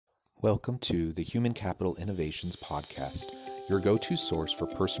Welcome to the Human Capital Innovations Podcast, your go-to source for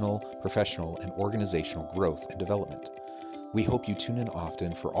personal, professional, and organizational growth and development. We hope you tune in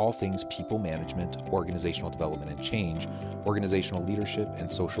often for all things people management, organizational development and change, organizational leadership,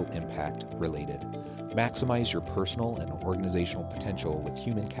 and social impact related. Maximize your personal and organizational potential with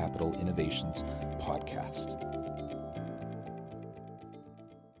Human Capital Innovations Podcast.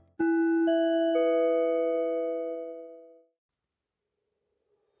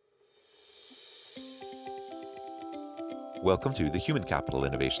 Welcome to the Human Capital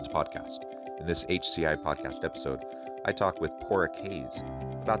Innovations Podcast. In this HCI podcast episode, I talk with Páraic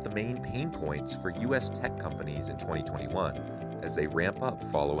about the main pain points for U.S. tech companies in 2021 as they ramp up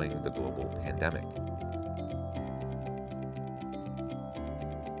following the global pandemic.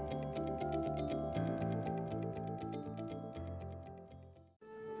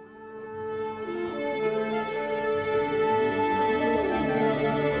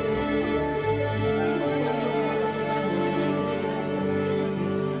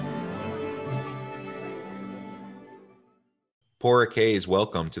 Páraic,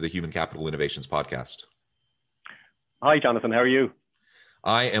 welcome to the Human Capital Innovations Podcast. Hi, Jonathan. How are you?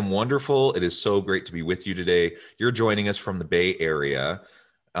 I am wonderful. It is so great to be with you today. You're joining us from the Bay Area.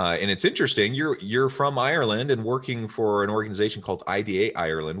 And it's interesting. You're from Ireland and working for an organization called IDA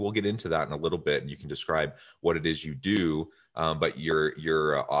Ireland. We'll get into that in a little bit, and you can describe what it is you do. But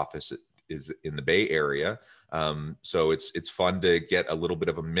your office is in the Bay Area. So it's fun to get a little bit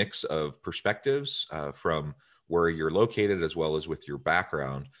of a mix of perspectives from where you're located, as well as with your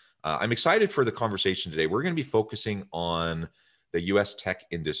background. I'm excited for the conversation today. We're going to be focusing on the US tech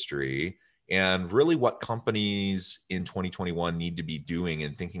industry and really what companies in 2021 need to be doing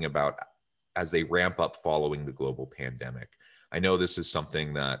and thinking about as they ramp up following the global pandemic. I know this is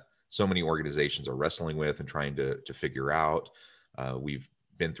something that so many organizations are wrestling with and trying to figure out. We've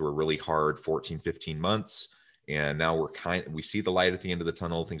been through a really hard 14, 15 months, and now we see the light at the end of the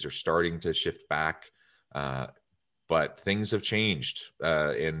tunnel. Things are starting to shift back. But things have changed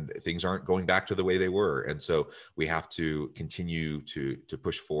and things aren't going back to the way they were. And so we have to continue to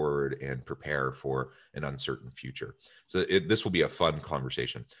push forward and prepare for an uncertain future. So this will be a fun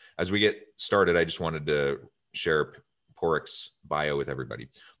conversation. As we get started, I just wanted to share Páraic's bio with everybody.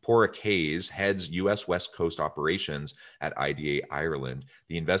 Páraic heads U.S. West Coast operations at IDA Ireland,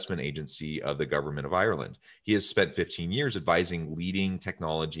 the investment agency of the government of Ireland. He has spent 15 years advising leading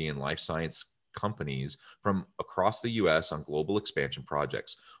technology and life science companies from across the U.S. on global expansion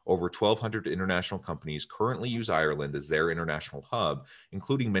projects. Over 1,200 international companies currently use Ireland as their international hub,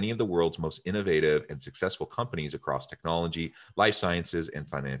 including many of the world's most innovative and successful companies across technology, life sciences, and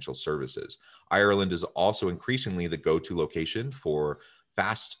financial services. Ireland is also increasingly the go-to location for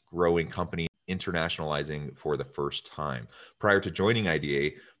fast-growing companies internationalizing for the first time. Prior to joining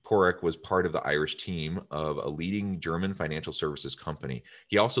IDA, Páraic was part of the Irish team of a leading German financial services company.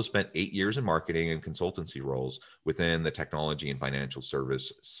 He also spent 8 years in marketing and consultancy roles within the technology and financial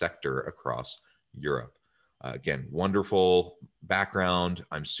service sector across Europe. Again, wonderful background.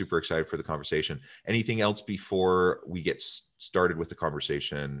 I'm super excited for the conversation. Anything else before we get started with the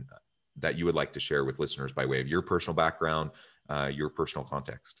conversation that you would like to share with listeners by way of your personal background, your personal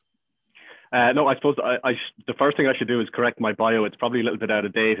context? No, I suppose the first thing I should do is correct my bio. It's probably a little bit out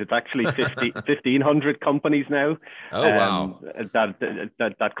of date. It's actually 1,500 companies now. Oh, wow.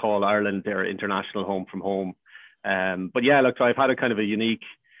 That call Ireland their international home from home. But yeah, look, so I've had a kind of a unique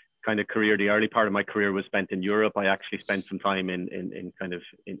kind of career. The early part of my career was spent in Europe. I actually spent some time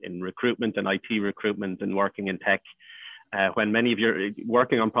in recruitment and IT recruitment and working in tech. When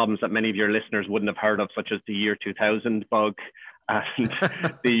working on problems that many of your listeners wouldn't have heard of, such as the year 2000 bug and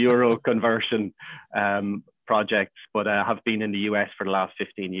the euro conversion projects, but have been in the US for the last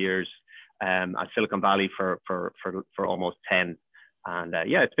 15 years, at Silicon Valley for almost 10. And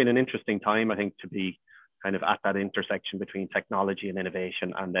yeah, it's been an interesting time, I think, to be kind of at that intersection between technology and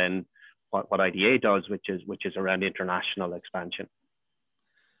innovation, and then what IDA does, which is around international expansion.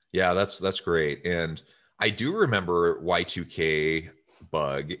 Yeah, that's great. And I do remember Y2K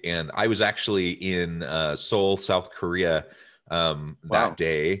bug, and I was actually in Seoul, South Korea that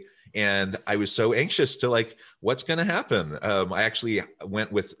day. And I was so anxious to what's going to happen. I actually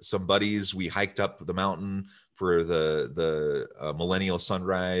went with some buddies. We hiked up the mountain for the millennial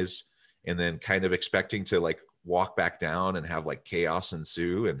sunrise, and then kind of expecting to walk back down and have chaos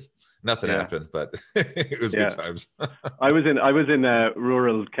ensue, and nothing happened, but it was good times. I was in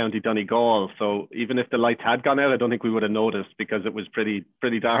rural County Donegal, so even if the lights had gone out, I don't think we would have noticed because it was pretty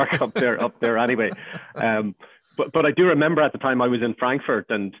dark up there anyway. But I do remember at the time I was in Frankfurt,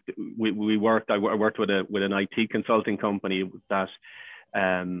 and I worked with an IT consulting company that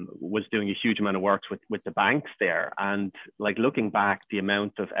was doing a huge amount of work with the banks there. And like looking back, the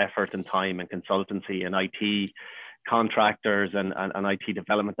amount of effort and time and consultancy and IT contractors and IT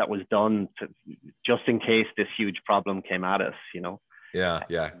development that was done just in case this huge problem came at us, you know.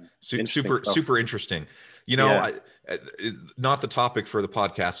 Yeah. Super interesting. You know, yeah. Not the topic for the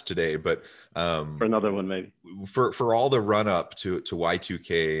podcast today, but for another one, maybe. For all the run up to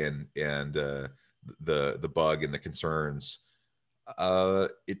Y2K and the bug and the concerns,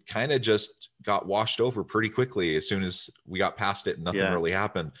 it kind of just got washed over pretty quickly as soon as we got past it and nothing really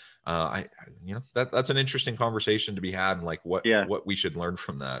happened. That's an interesting conversation to be had, and like what we should learn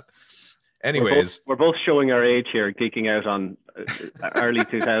from that. Anyways, we're both showing our age here, geeking out on early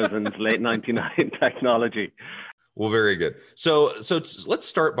 2000s, late 99 technology. Well, very good. So let's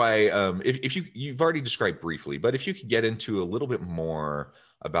start by if you've already described briefly, but if you could get into a little bit more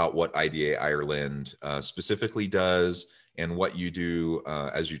about what IDA Ireland specifically does and what you do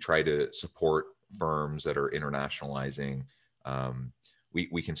as you try to support firms that are internationalizing.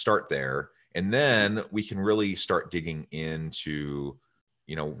 We can start there, and then we can really start digging into,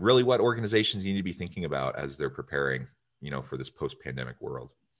 you know, really what organizations need to be thinking about as they're preparing, you know, for this post-pandemic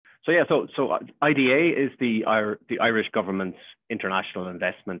world. So IDA is the Irish government's international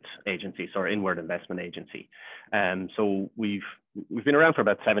investment agency, so our inward investment agency. So we've been around for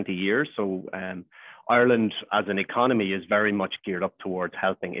about 70 years. So Ireland as an economy is very much geared up towards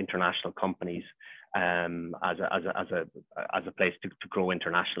helping international companies as a place to grow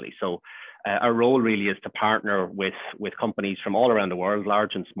internationally. So our role really is to partner with companies from all around the world,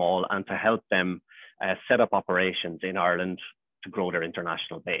 large and small, and to help them set up operations in Ireland to grow their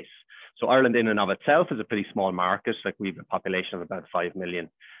international base. So Ireland in and of itself is a pretty small market. Like we have a population of about 5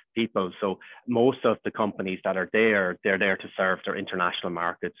 million people. So most of the companies that are there, they're there to serve their international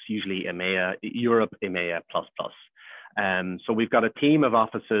markets, usually EMEA, Europe, EMEA++. So we've got a team of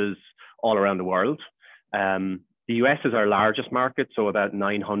offices all around the world. The US is our largest market, so about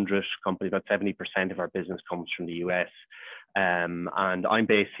 900 companies, about 70% of our business comes from the US. And I'm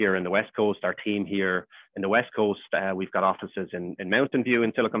based here in the West Coast. Our team here in the West Coast, we've got offices in Mountain View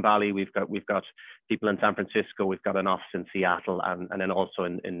in Silicon Valley. We've got people in San Francisco. We've got an office in Seattle, and then also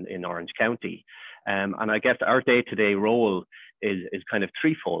in Orange County. And I guess our day-to-day role is kind of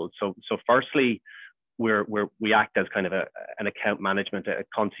threefold. So firstly, we act as kind of an account management, a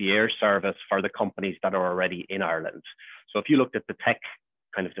concierge service for the companies that are already in Ireland. So if you looked at the tech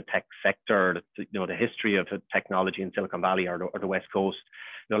sector, the history of technology in Silicon Valley or the West Coast,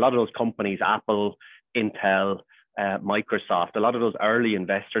 a lot of those companies, Apple, Intel, Microsoft, a lot of those early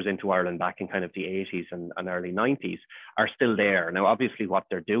investors into Ireland back in kind of the 80s and early 90s are still there. Now, obviously what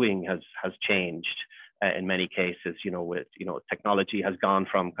they're doing has changed in many cases. Technology has gone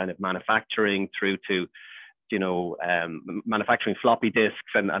from kind of manufacturing through to manufacturing floppy disks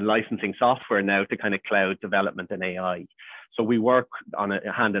and licensing software now to kind of cloud development and AI. So we work on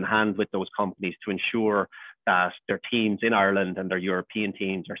a hand in hand with those companies to ensure that their teams in Ireland and their European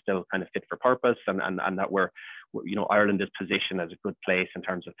teams are still kind of fit for purpose, and that Ireland is positioned as a good place in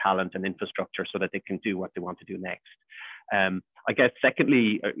terms of talent and infrastructure so that they can do what they want to do next. I guess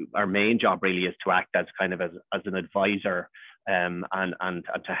secondly, our main job really is to act as kind of as an advisor and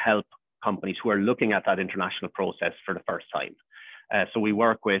to help companies who are looking at that international process for the first time. So we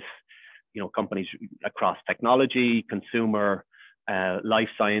work with companies across technology, consumer, life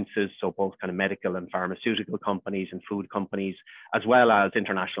sciences, so both kind of medical and pharmaceutical companies and food companies, as well as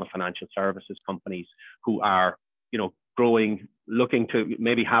international financial services companies who are, growing, looking to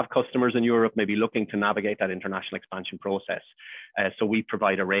maybe have customers in Europe, maybe looking to navigate that international expansion process. So we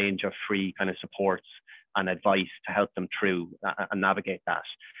provide a range of free kind of supports and advice to help them through and navigate that.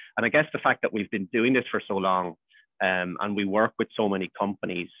 And I guess the fact that we've been doing this for so long and we work with so many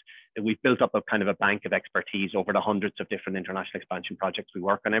companies, we've built up a kind of a bank of expertise over the hundreds of different international expansion projects we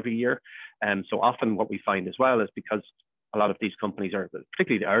work on every year. So often what we find as well is because a lot of these companies are,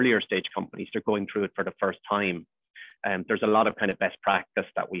 particularly the earlier stage companies, they're going through it for the first time. There's a lot of kind of best practice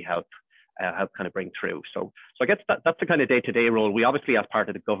that we help kind of bring through. So I guess that's the kind of day-to-day role. We obviously, as part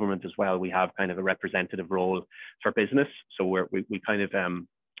of the government as well, we have kind of a representative role for business. So we kind of,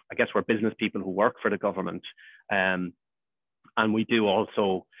 I guess we're business people who work for the government. And we do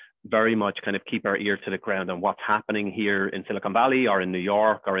also very much kind of keep our ear to the ground on what's happening here in Silicon Valley or in New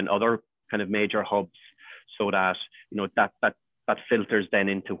York or in other kind of major hubs, so that that filters then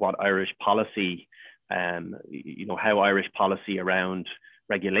into what Irish policy, how Irish policy around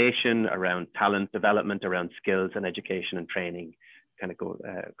regulation, around talent development, around skills and education and training kind of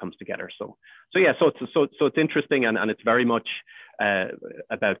comes together. So it's interesting, and it's very much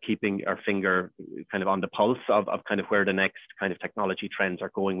about keeping our finger kind of on the pulse of kind of where the next kind of technology trends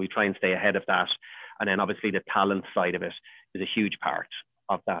are going. We try and stay ahead of that. And then obviously the talent side of it is a huge part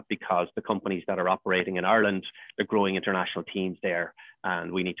of that, because the companies that are operating in Ireland, they're growing international teams there,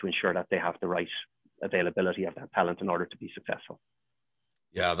 and we need to ensure that they have the right availability of that talent in order to be successful.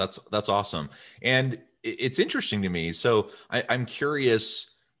 Yeah, that's awesome. And it's interesting to me. So I'm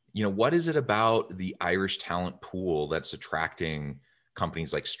curious, what is it about the Irish talent pool that's attracting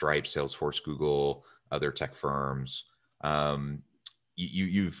companies like Stripe, Salesforce, Google, other tech firms?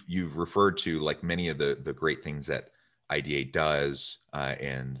 You've referred to like many of the great things that IDA does,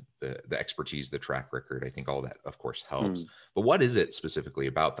 and the expertise, the track record. I think all that, of course, helps. But what is it specifically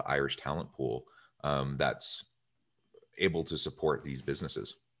about the Irish talent pool that's able to support these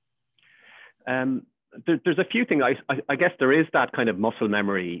businesses? There's a few things. I guess there is that kind of muscle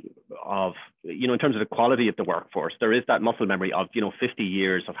memory of, in terms of the quality of the workforce, there is that muscle memory of, 50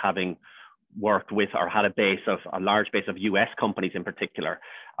 years of having worked with or had a large base of US companies in particular,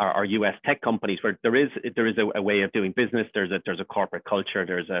 or US tech companies, where there is a way of doing business. There's a corporate culture.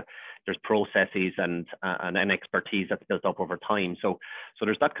 There's processes and an expertise that's built up over time. So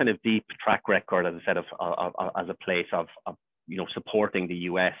there's that kind of deep track record, as I said, as a place of supporting the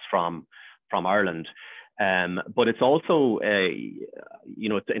US from Ireland. But it's also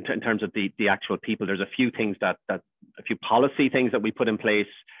in terms of the actual people, there's a few things a few policy things that we put in place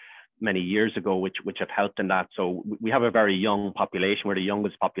many years ago, which have helped in that. So we have a very young population. We're the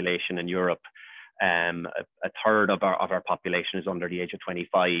youngest population in Europe. A third of our population is under the age of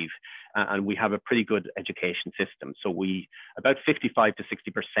 25, and we have a pretty good education system. So about 55 to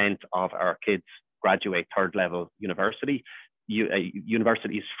 60% of our kids graduate third level university.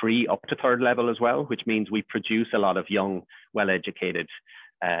 University is free up to third level as well, which means we produce a lot of young, well-educated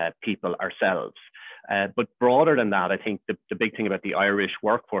people ourselves. But broader than that, I think the big thing about the Irish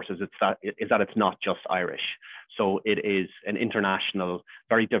workforce is that it's not just Irish. So it is an international,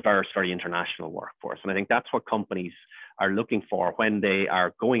 very diverse, very international workforce. And I think that's what companies are looking for when they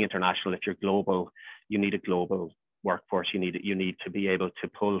are going international. If you're global, you need a global workforce. You need to be able to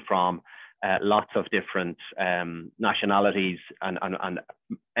pull from lots of different nationalities and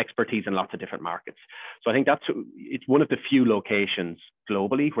expertise in lots of different markets. So I think it's one of the few locations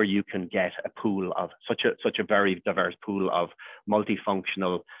globally where you can get a pool of such a very diverse pool of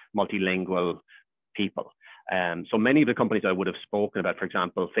multifunctional, multilingual people. So many of the companies I would have spoken about, for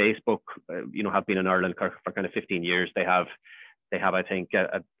example, Facebook, have been in Ireland for kind of 15 years. They have, I think,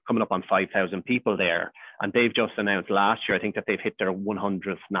 coming up on 5,000 people there. And they've just announced last year, I think, that they've hit their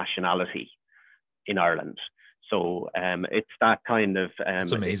 100th nationality in Ireland. So it's that kind of,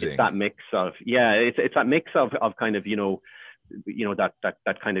 it's amazing. It's that mix of, it's that mix of kind of,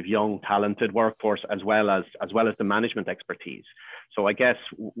 that kind of young, talented workforce, as well as the management expertise. So I guess,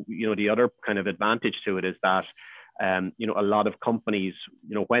 the other kind of advantage to it is that, a lot of companies,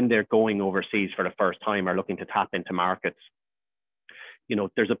 when they're going overseas for the first time, are looking to tap into markets.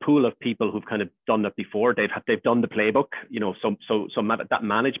 There's a pool of people who've kind of done that before. They've done the playbook, so that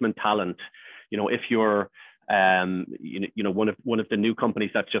management talent, if you're, one of the new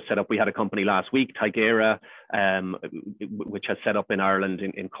companies that's just set up. We had a company last week, Tigera, which has set up in Ireland,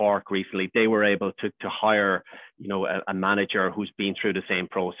 in Cork recently. They were able to hire, a manager who's been through the same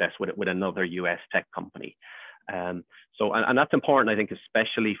process with another US tech company. So that's important, I think,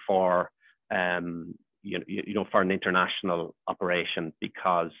 especially for, for an international operation,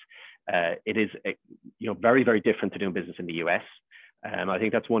 because it is, very, very different to doing business in the US. I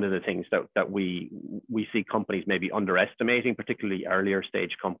think that's one of the things that we see companies maybe underestimating, particularly earlier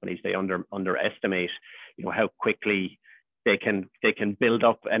stage companies. They underestimate, how quickly they can build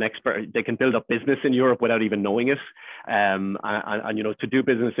up they can build up business in Europe without even knowing it. And to do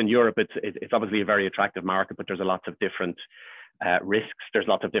business in Europe, it's obviously a very attractive market, but there's a lot of different risks. There's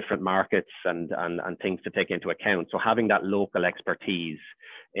lots of different markets and things to take into account. So having that local expertise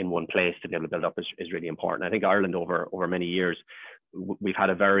in one place to be able to build up is really important. I think Ireland over many years, we've had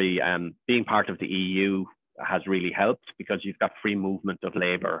a very, being part of the EU has really helped, because you've got free movement of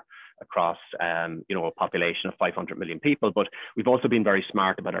labor across, a population of 500 million people. But we've also been very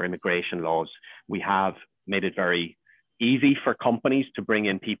smart about our immigration laws. We have made it very easy for companies to bring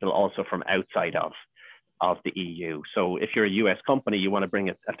in people also from outside of the EU. So if you're a US company, you want to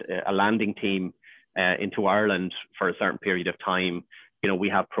bring a landing team into Ireland for a certain period of time, we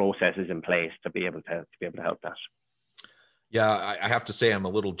have processes in place to be able to help that. Yeah, I have to say I'm a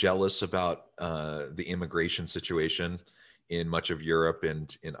little jealous about the immigration situation in much of Europe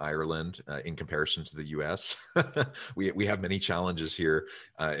and in Ireland in comparison to the US. We have many challenges here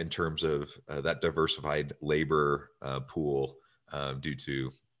in terms of that diversified labor pool. due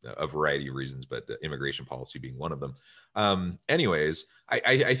to a variety of reasons, but the immigration policy being one of them. Anyways,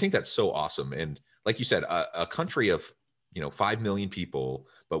 I think that's so awesome. And like you said, a country of 5 million people,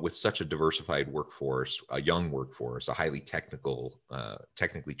 but with such a diversified workforce, a young workforce, a highly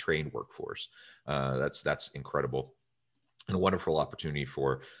technically trained workforce. That's incredible, and a wonderful opportunity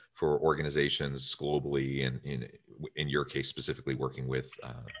for organizations globally, and in your case specifically working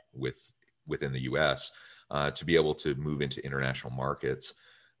within the U.S. To be able to move into international markets.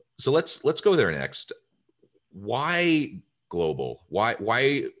 So let's go there next. Why global?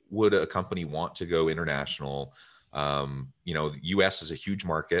 Why would a company want to go international? The U.S. is a huge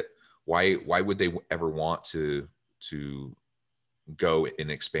market. Why would they ever want to go and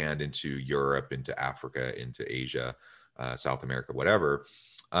expand into Europe, into Africa, into Asia, South America, whatever?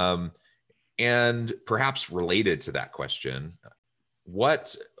 And perhaps related to that question,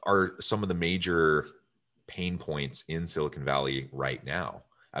 what are some of the major pain points in Silicon Valley right now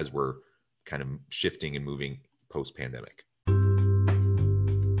as we're kind of shifting and moving post-pandemic?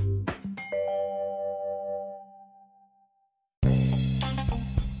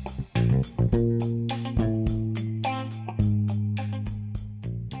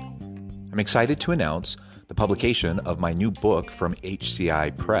 I'm excited to announce the publication of my new book from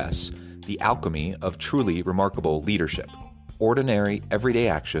HCI Press, The Alchemy of Truly Remarkable Leadership: Ordinary, Everyday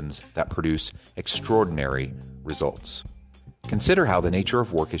Actions that Produce Extraordinary Results. Consider how the nature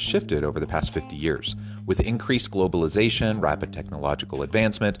of work has shifted over the past 50 years. With increased globalization, rapid technological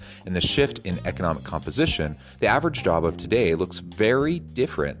advancement, and the shift in economic composition, the average job of today looks very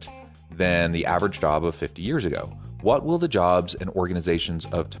different than the average job of 50 years ago. What will the jobs and organizations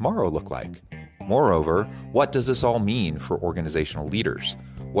of tomorrow look like? Moreover, what does this all mean for organizational leaders?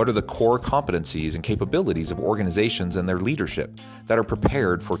 What are the core competencies and capabilities of organizations and their leadership that are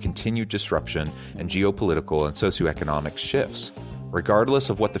prepared for continued disruption and geopolitical and socioeconomic shifts? Regardless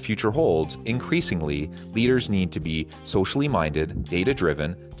of what the future holds, increasingly, leaders need to be socially minded,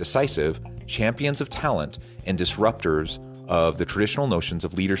 data-driven, decisive, champions of talent, and disruptors of the traditional notions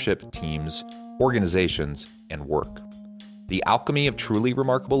of leadership, teams, organizations, and work. The Alchemy of Truly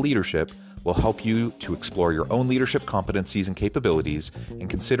Remarkable Leadership will help you to explore your own leadership competencies and capabilities and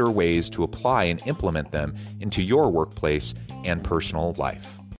consider ways to apply and implement them into your workplace and personal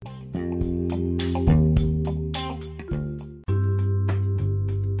life.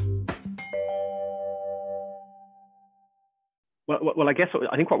 Well,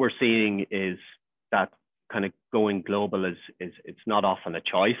 I think what we're seeing is that kind of going global is it's not often a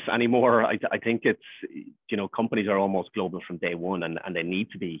choice anymore. I think it's, companies are almost global from day one, and they need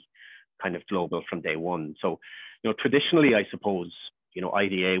to be kind of global from day one. So, traditionally, I suppose,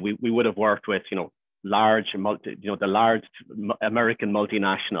 IDA, we would have worked with, the large American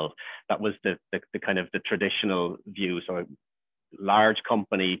multinational. That was the kind of the traditional view. So a large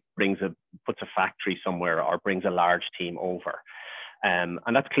company puts a factory somewhere or brings a large team over. And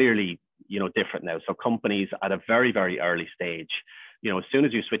that's clearly, different now. So companies at a very, very early stage, as soon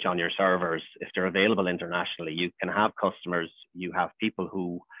as you switch on your servers, if they're available internationally, you can have customers, you have people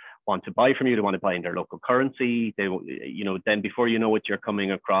who want to buy from you, they want to buy in their local currency. Then before you know it, you're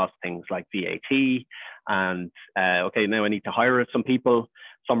coming across things like VAT and, okay, now I need to hire some people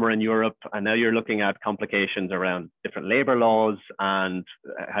somewhere in Europe. And now you're looking at complications around different labor laws and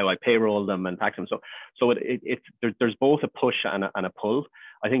how I payroll them and tax them. So there's both a push and a pull.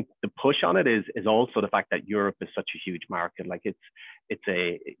 I think the push on it is also the fact that Europe is such a huge market. Like it's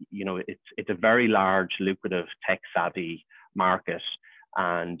a very large, lucrative, tech savvy market.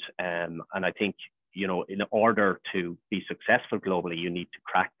 And I think, in order to be successful globally, you need to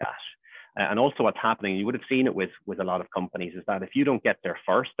crack that. And also what's happening, you would have seen it with a lot of companies, is that if you don't get there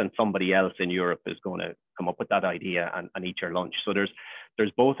first, then somebody else in Europe is going to come up with that idea and eat your lunch. So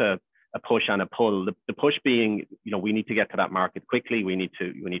there's both a push and a pull. The push being, we need to get to that market quickly. We need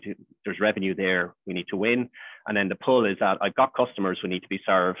to, there's revenue there. We need to win. And then the pull is that I've got customers who need to be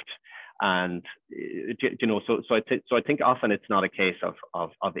served. And, so I think often it's not a case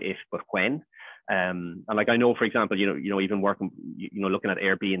of if, but when. And like, I know, for example, even working, looking at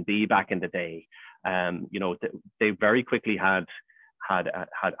Airbnb back in the day, they very quickly had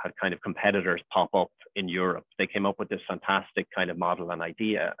kind of competitors pop up in Europe. They came up with this fantastic kind of model and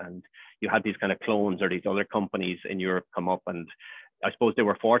idea, and you had these kind of clones or these other companies in Europe come up. And I suppose they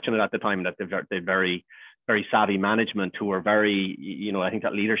were fortunate at the time that they're very, very savvy management who were very, I think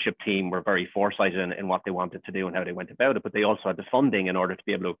that leadership team were very foresighted in what they wanted to do and how they went about it. But they also had the funding in order to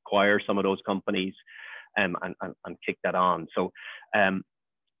be able to acquire some of those companies and kick that on. So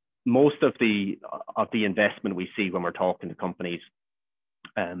most of the investment we see when we're talking to companies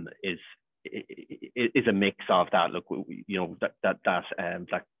is is a mix of that. Look, you know, that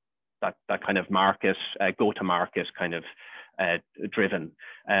kind of market, go-to-market kind of driven.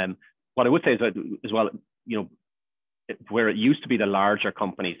 What I would say is that as well, you know, where it used to be the larger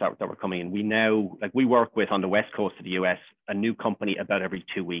companies that were coming in, we now, like, we work with, on the west coast of the US, a new company about every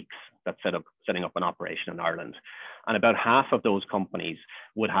 2 weeks that's setting up an operation in Ireland. And about half of those companies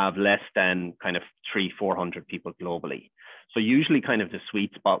would have less than kind of 300-400 people globally. So usually kind of the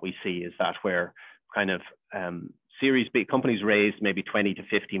sweet spot we see is that where kind of Series B companies raised maybe 20 to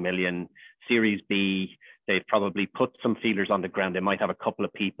 50 million. Series B, they've probably put some feelers on the ground. They might have a couple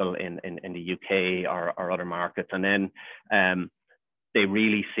of people in the UK or other markets, and then they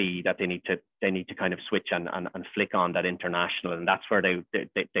really see that they need to kind of switch and flick on that international, and that's where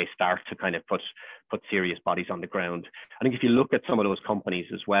they start to kind of put serious bodies on the ground. I think if you look at some of those companies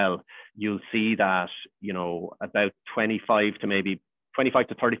as well, you'll see that, you know, about 25 to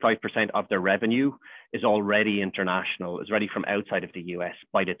 35% of their revenue is already international, is ready from outside of the US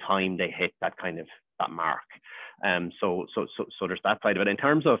by the time they hit that kind of that mark. So there's that side of it. In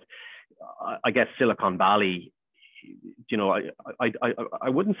terms of, I guess, Silicon Valley, you know, I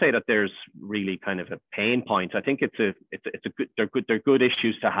wouldn't say that there's really kind of a pain point. I think they're good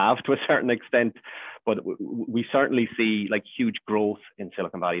issues to have to a certain extent, but we certainly see like huge growth in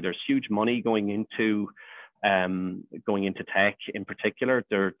Silicon Valley. There's huge money going into tech in particular.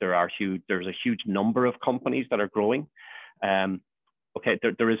 There's a huge number of companies that are growing. Okay,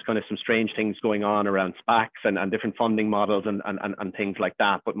 there is kind of some strange things going on around SPACs and different funding models and things like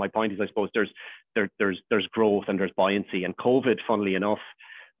that. But my point is, I suppose there's growth and there's buoyancy. And COVID, funnily enough,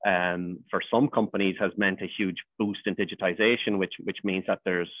 for some companies has meant a huge boost in digitization, which means that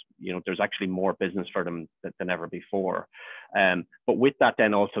there's actually more business for them than ever before. But with that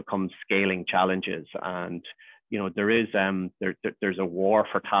then also comes scaling challenges. And you know, there's a war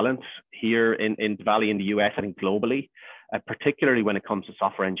for talent here in the Valley, in the US, I think globally, particularly when it comes to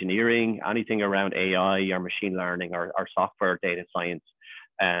software engineering, anything around AI or machine learning or software data science.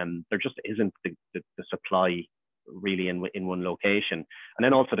 There just isn't the supply really in one location. And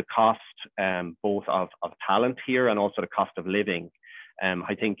then also the cost, both of talent here and also the cost of living.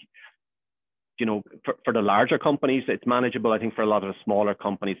 I think, you know, for the larger companies, it's manageable. I think for a lot of the smaller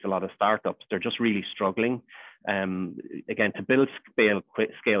companies, a lot of startups, they're just really struggling. Again, to build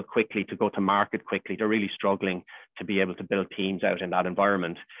scale quickly, to go to market quickly, they're really struggling to be able to build teams out in that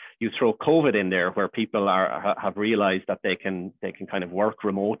environment. You throw COVID in there, where people have realized that they can kind of work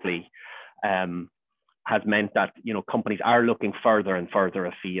remotely, has meant that, you know, companies are looking further and further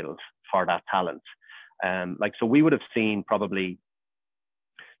afield for that talent. So we would have seen probably,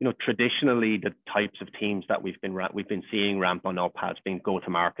 you know, traditionally the types of teams that we've been seeing ramp on up has been go to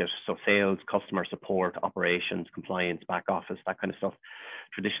market, so sales, customer support, operations, compliance, back office, that kind of stuff.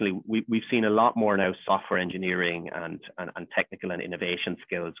 Traditionally, we've seen a lot more now software engineering and technical and innovation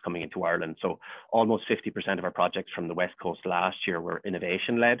skills coming into Ireland. So almost 50% of our projects from the West Coast last year were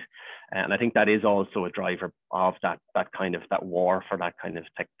innovation led, and I think that is also a driver of that kind of that war for that kind of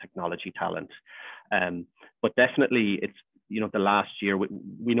technology talent. But definitely, it's, you know, the last year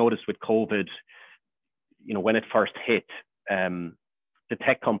we noticed with COVID, you know, when it first hit, the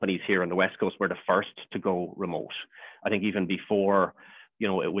tech companies here on the West Coast were the first to go remote. I think even before, you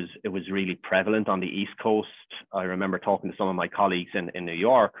know, it was really prevalent on the East Coast. I remember talking to some of my colleagues in New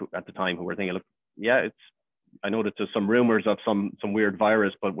York at the time who were thinking, look, yeah, I know that there's some rumors of some weird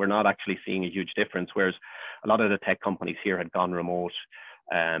virus, but we're not actually seeing a huge difference. Whereas a lot of the tech companies here had gone remote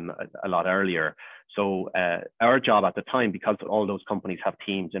a lot earlier. So our job at the time, because all those companies have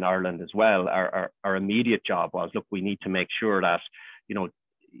teams in Ireland as well, our immediate job was, look, we need to make sure that, you know,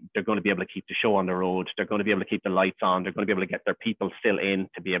 they're going to be able to keep the show on the road. They're going to be able to keep the lights on. They're going to be able to get their people still in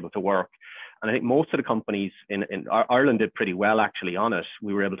to be able to work. And I think most of the companies in Ireland did pretty well actually on it.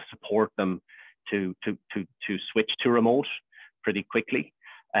 We were able to support them to switch to remote pretty quickly.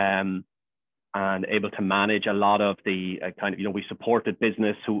 And able to manage a lot of the kind of, you know, we supported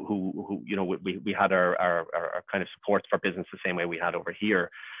business who you know, we had our kind of supports for business the same way we had over here.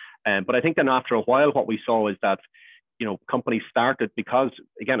 But I think then after a while, what we saw is that, you know, companies started, because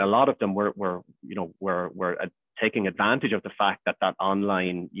again, a lot of them were taking advantage of the fact that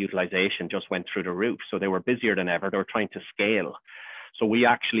online utilization just went through the roof. So they were busier than ever. They were trying to scale. So we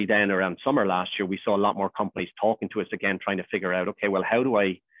actually then around summer last year, we saw a lot more companies talking to us again, trying to figure out, okay, well, how do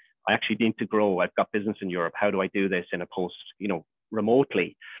I actually need to grow? I've got business in Europe. How do I do this in a post, you know,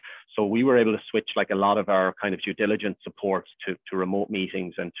 remotely? So we were able to switch like a lot of our kind of due diligence supports to remote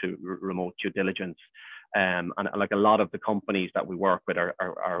meetings and to remote due diligence. And like a lot of the companies that we work with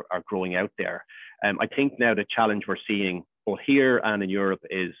are growing out there. I think now the challenge we're seeing both here and in Europe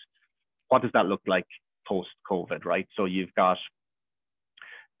is what does that look like post-COVID, right? So you've got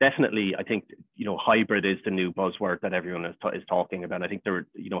definitely, I think, hybrid is the new buzzword that everyone is talking about. I think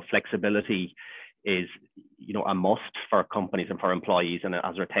flexibility is, a must for companies and for employees and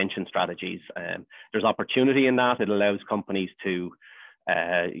as retention strategies. There's opportunity in that. It allows companies to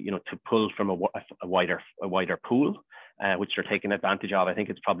pull from a wider pool, which they're taking advantage of. I think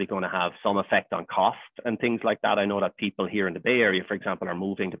it's probably going to have some effect on cost and things like that. I know that people here in the Bay Area, for example, are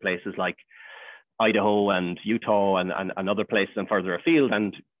moving to places like Idaho and Utah and other places and further afield,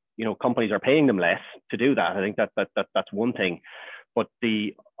 and companies are paying them less to do that. I think that's one thing. But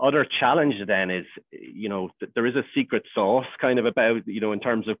the other challenge then is, there is a secret sauce kind of about, in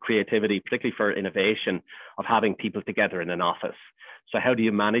terms of creativity, particularly for innovation, of having people together in an office. So how do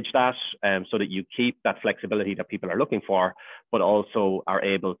you manage that so that you keep that flexibility that people are looking for, but also are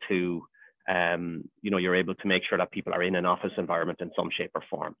able to, you're able to make sure that people are in an office environment in some shape or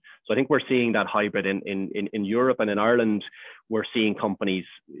form. So I think we're seeing that hybrid in Europe and in Ireland. We're seeing companies,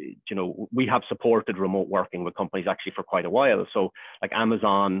 we have supported remote working with companies actually for quite a while. So like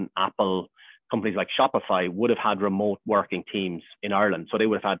Amazon, Apple, companies like Shopify would have had remote working teams in Ireland. So they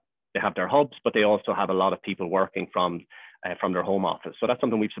have their hubs, but they also have a lot of people working from their home office. So that's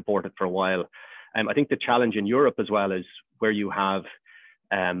something we've supported for a while. I think the challenge in Europe as well is where you have,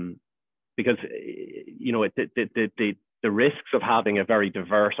 because the risks of having a very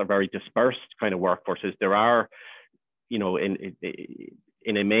diverse or very dispersed kind of workforce is there are, in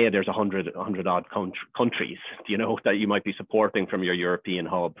EMEA, there's 100 odd countries, that you might be supporting from your European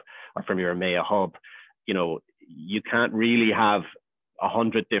hub or from your EMEA hub. You can't really have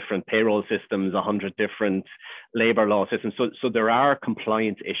 100 different payroll systems, 100 different labor law systems. So there are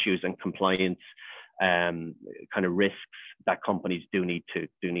compliance issues and compliance kind of risks that companies do need to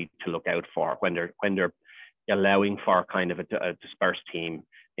look out for when they're allowing for kind of a dispersed team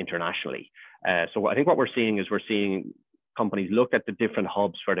internationally. So I think what we're seeing companies look at the different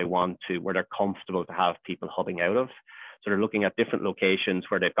hubs where they're comfortable to have people hubbing out of. So they're looking at different locations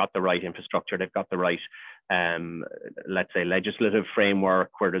where they've got the right infrastructure, they've got the right, let's say, legislative framework,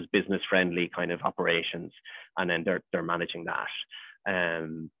 where there's business-friendly kind of operations, and then they're managing that.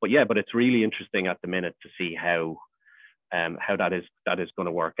 But it's really interesting at the minute to see how that is going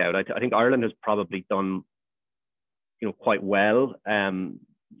to work out. I think Ireland has probably done, quite well.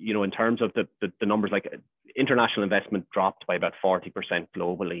 In terms of the numbers, like international investment dropped by about 40%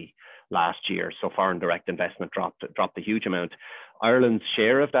 globally last year. So foreign direct investment dropped a huge amount. Ireland's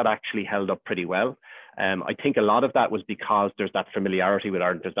share of that actually held up pretty well. I think a lot of that was because there's that familiarity with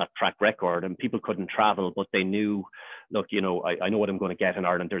Ireland, there's that track record, and people couldn't travel, but they knew, look, I know what I'm going to get in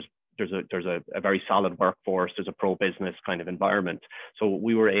Ireland. There's a very solid workforce. There's a pro-business kind of environment. So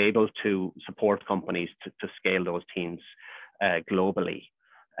we were able to support companies to scale those teams globally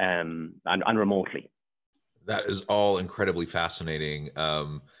and remotely. That is all incredibly fascinating.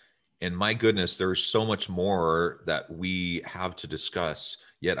 And my goodness, there's so much more that we have to discuss,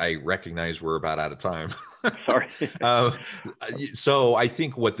 yet I recognize we're about out of time. Sorry. So I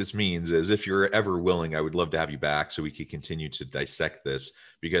think what this means is, if you're ever willing, I would love to have you back so we can continue to dissect this,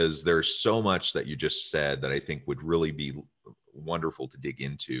 because there's so much that you just said that I think would really be wonderful to dig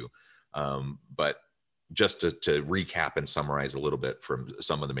into. But just to recap and summarize a little bit from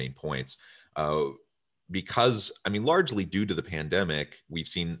some of the main points, because, largely due to the pandemic, we've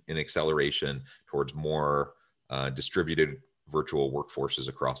seen an acceleration towards more distributed virtual workforces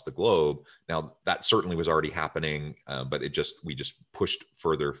across the globe. Now, that certainly was already happening, but we just pushed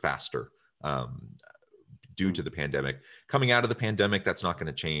further faster due to the pandemic. Coming out of the pandemic, that's not going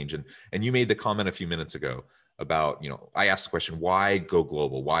to change. And you made the comment a few minutes ago about, I asked the question, why go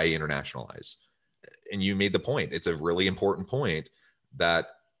global? Why internationalize? And you made the point. It's a really important point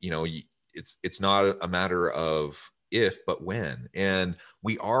that, it's not a matter of if, but when. And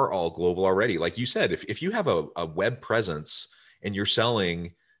we are all global already. Like you said, if you have a web presence and you're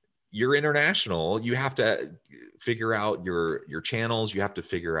selling, you're international, you have to figure out your channels, you have to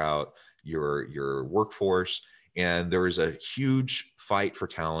figure out your workforce. And there is a huge fight for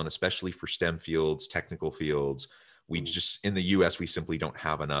talent, especially for STEM fields, technical fields. We just, in the US, we simply don't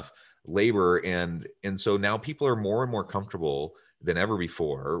have enough labor. And so now people are more and more comfortable than ever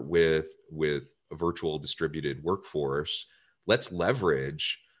before with a virtual distributed workforce. Let's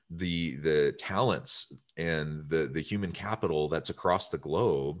leverage the talents and the human capital that's across the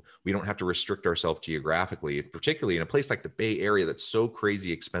globe. We don't have to restrict ourselves geographically, particularly in a place like the Bay Area that's so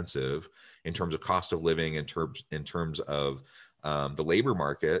crazy expensive in terms of cost of living, in terms of the labor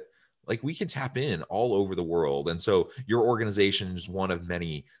market. like we can tap in all over the world. And so your organization is one of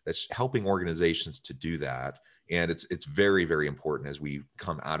many that's helping organizations to do that. And it's very, very important as we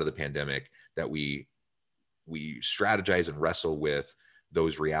come out of the pandemic that we strategize and wrestle with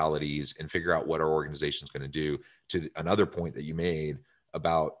those realities and figure out what our organization is going to do. To another point that you made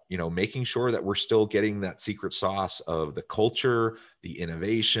about, making sure that we're still getting that secret sauce of the culture, the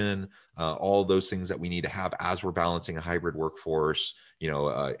innovation, all those things that we need to have as we're balancing a hybrid workforce,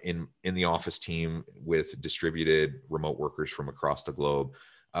 in the office team with distributed remote workers from across the globe.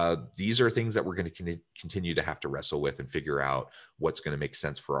 These are things that we're going to continue to have to wrestle with and figure out what's going to make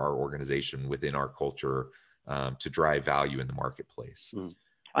sense for our organization within our culture to drive value in the marketplace.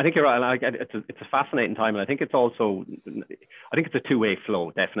 I think you're right. It's a fascinating time, and I think it's a two-way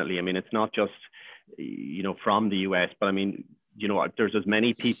flow. Definitely. I mean, it's not just from the US, but I mean, there's as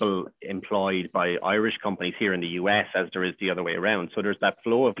many people employed by Irish companies here in the US as there is the other way around. So there's that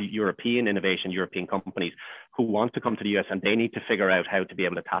flow of European innovation, European companies who want to come to the US, and they need to figure out how to be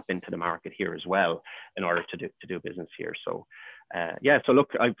able to tap into the market here as well in order to do business here. So so look,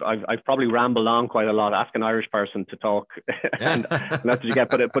 I've probably rambled on quite a lot. Ask an Irish person to talk, and that's what you get.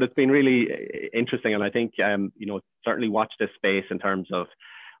 But it's been really interesting, and I think certainly watch this space in terms of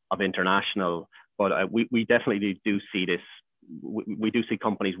international. But we definitely do see this. We do see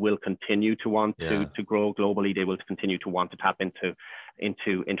companies will continue to want to grow globally. They will continue to want to tap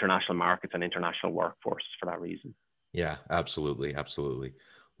into international markets and international workforce for that reason. Yeah, absolutely, absolutely.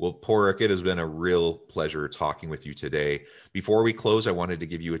 Well, Páraic, it has been a real pleasure talking with you today. Before we close, I wanted to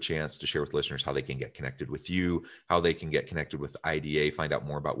give you a chance to share with listeners how they can get connected with you, how they can get connected with IDA, find out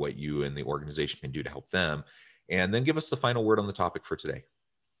more about what you and the organization can do to help them, and then give us the final word on the topic for today.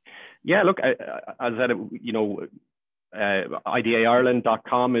 Yeah, look, as I said,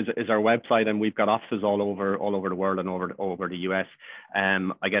 idaireland.com is our website, and we've got offices all over the world and over the US.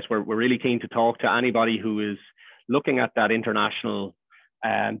 I guess we're really keen to talk to anybody who is looking at that international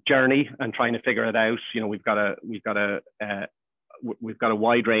journey and trying to figure it out. We've got a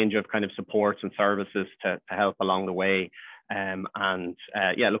wide range of kind of supports and services to help along the way.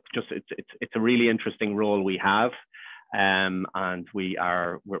 Look, it's a really interesting role we have, and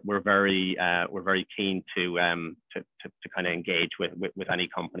we're very keen to kind of engage with any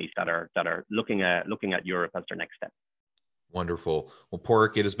companies that are looking at Europe as their next step. Wonderful. Well,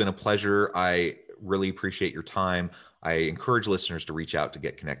 Páraic, it has been a pleasure. I really appreciate your time. I encourage listeners to reach out to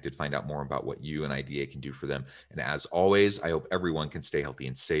get connected, find out more about what you and IDA can do for them. And as always, I hope everyone can stay healthy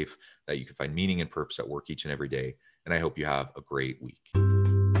and safe, that you can find meaning and purpose at work each and every day. And I hope you have a great week.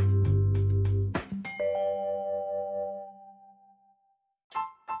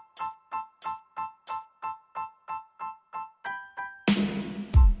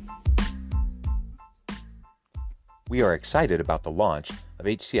 We are excited about the launch of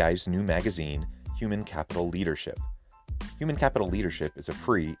HCI's new magazine, Human Capital Leadership. Human Capital Leadership is a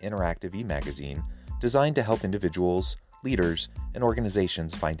free, interactive e-magazine designed to help individuals, leaders, and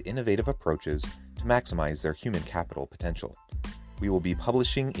organizations find innovative approaches to maximize their human capital potential. We will be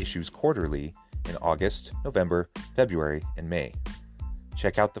publishing issues quarterly in August, November, February, and May.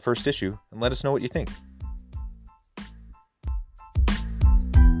 Check out the first issue and let us know what you think.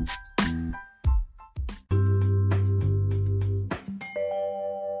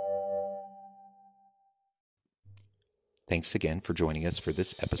 Thanks again for joining us for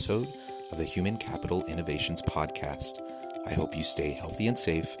this episode of the Human Capital Innovations Podcast. I hope you stay healthy and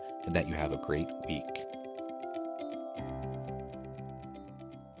safe and that you have a great week.